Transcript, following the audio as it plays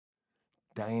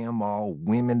Damn all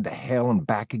women to hell and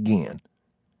back again.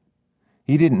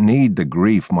 He didn't need the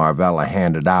grief Marvella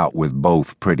handed out with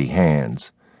both pretty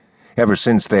hands. Ever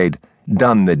since they'd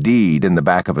done the deed in the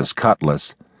back of his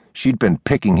cutlass, she'd been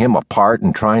picking him apart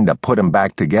and trying to put him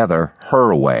back together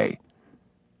her way.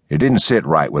 It didn't sit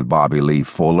right with Bobby Lee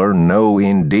Fuller, no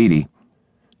indeedy.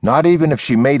 Not even if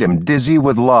she made him dizzy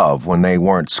with love when they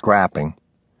weren't scrapping.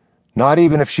 Not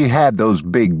even if she had those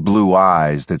big blue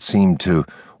eyes that seemed to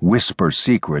whisper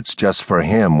secrets just for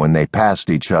him when they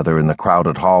passed each other in the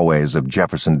crowded hallways of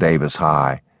Jefferson Davis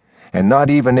High. And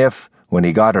not even if, when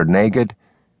he got her naked,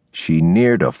 she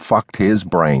near to fucked his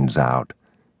brains out.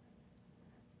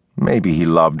 Maybe he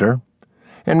loved her,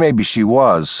 and maybe she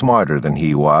was smarter than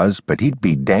he was, but he'd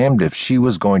be damned if she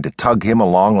was going to tug him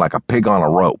along like a pig on a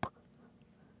rope.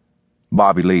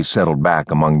 Bobby Lee settled back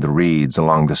among the reeds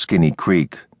along the skinny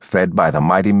creek, fed by the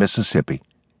mighty Mississippi.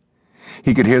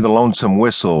 He could hear the lonesome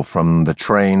whistle from the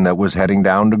train that was heading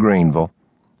down to Greenville,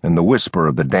 and the whisper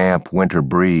of the damp winter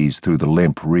breeze through the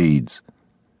limp reeds.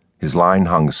 His line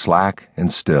hung slack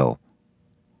and still.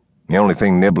 The only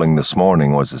thing nibbling this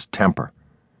morning was his temper.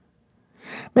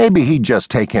 Maybe he'd just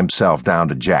take himself down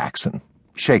to Jackson,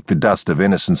 shake the dust of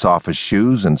Innocence off his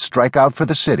shoes, and strike out for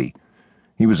the city.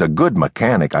 He was a good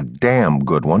mechanic, a damn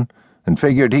good one, and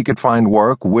figured he could find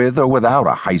work with or without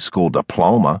a high school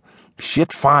diploma.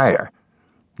 Shit fire.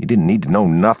 He didn't need to know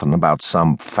nothing about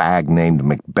some fag named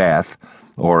Macbeth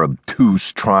or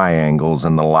obtuse triangles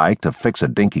and the like to fix a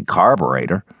dinky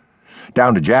carburetor.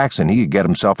 Down to Jackson, he could get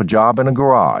himself a job in a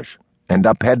garage, end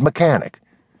up head mechanic.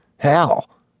 Hell,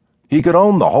 he could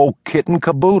own the whole kit and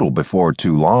caboodle before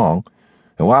too long.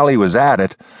 And while he was at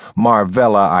it,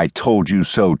 Marvella I Told You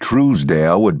So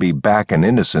Truesdale would be back in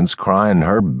Innocence crying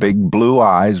her big blue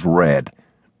eyes red.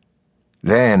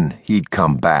 Then he'd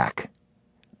come back.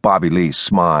 Bobby Lee's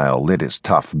smile lit his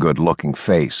tough, good-looking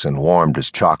face and warmed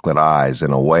his chocolate eyes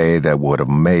in a way that would have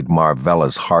made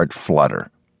Marvella's heart flutter.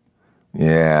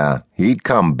 Yeah, he'd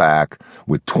come back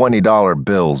with $20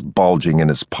 bills bulging in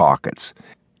his pockets.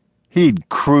 He'd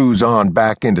cruise on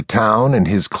back into town in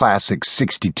his classic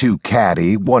 '62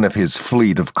 Caddy, one of his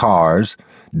fleet of cars,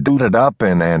 dooted up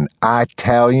in an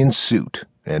Italian suit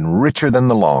and richer than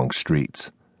the Longstreets.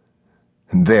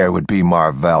 And there would be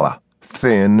Marvella,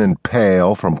 thin and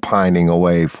pale from pining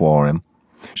away for him.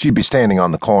 She'd be standing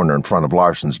on the corner in front of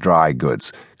Larson's Dry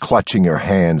Goods, clutching her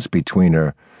hands between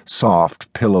her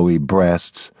soft, pillowy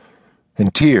breasts,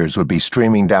 and tears would be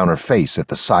streaming down her face at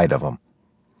the sight of him.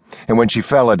 And when she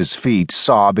fell at his feet,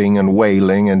 sobbing and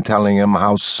wailing and telling him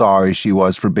how sorry she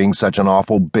was for being such an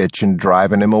awful bitch and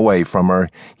driving him away from her,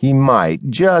 he might,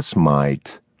 just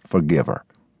might, forgive her.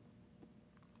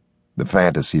 The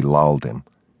fantasy lulled him.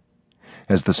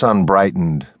 As the sun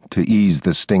brightened to ease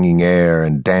the stinging air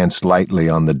and danced lightly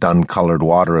on the dun-colored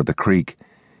water of the creek,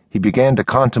 he began to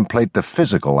contemplate the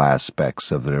physical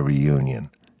aspects of their reunion.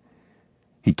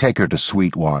 He'd take her to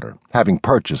Sweetwater, having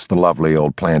purchased the lovely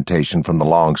old plantation from the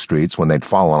Longstreets when they'd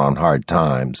fallen on hard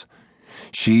times.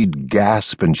 She'd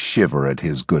gasp and shiver at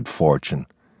his good fortune.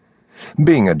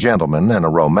 Being a gentleman and a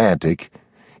romantic,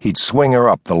 he'd swing her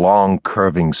up the long,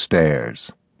 curving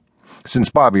stairs. Since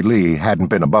Bobby Lee hadn't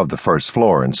been above the first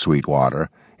floor in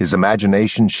Sweetwater, his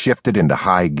imagination shifted into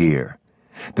high gear.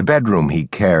 The bedroom he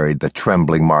carried the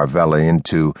trembling Marvella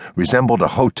into resembled a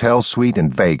hotel suite in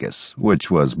Vegas,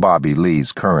 which was Bobby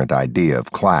Lee's current idea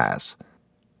of class.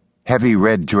 Heavy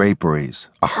red draperies,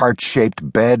 a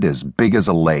heart-shaped bed as big as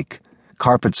a lake,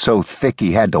 carpet so thick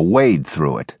he had to wade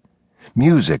through it.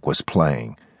 Music was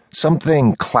playing,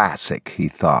 something classic, he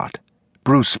thought.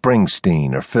 Bruce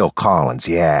Springsteen or Phil Collins,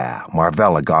 yeah,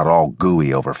 Marvella got all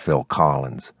gooey over Phil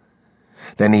Collins.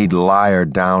 Then he'd lie her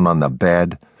down on the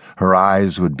bed. Her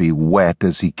eyes would be wet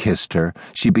as he kissed her.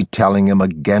 She'd be telling him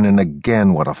again and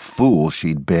again what a fool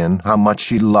she'd been, how much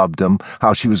she loved him,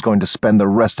 how she was going to spend the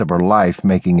rest of her life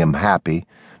making him happy,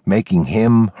 making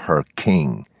him her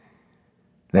king.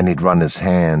 Then he'd run his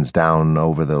hands down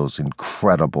over those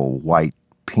incredible white,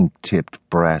 pink-tipped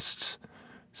breasts,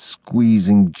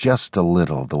 squeezing just a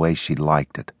little the way she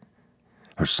liked it.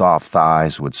 Her soft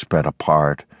thighs would spread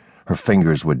apart. Her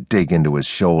fingers would dig into his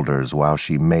shoulders while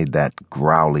she made that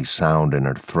growly sound in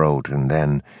her throat, and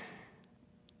then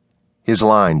his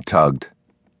line tugged.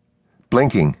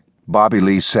 Blinking, Bobby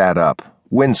Lee sat up,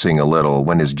 wincing a little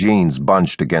when his jeans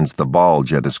bunched against the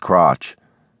bulge at his crotch.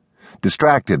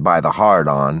 Distracted by the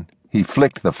hard-on, he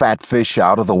flicked the fat fish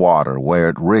out of the water where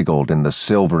it wriggled in the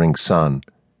silvering sun.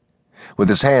 With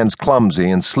his hands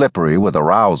clumsy and slippery with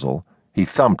arousal, he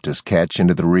thumped his catch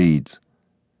into the reeds.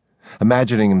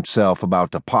 Imagining himself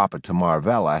about to pop it to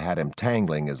Marvella had him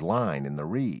tangling his line in the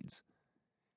reeds.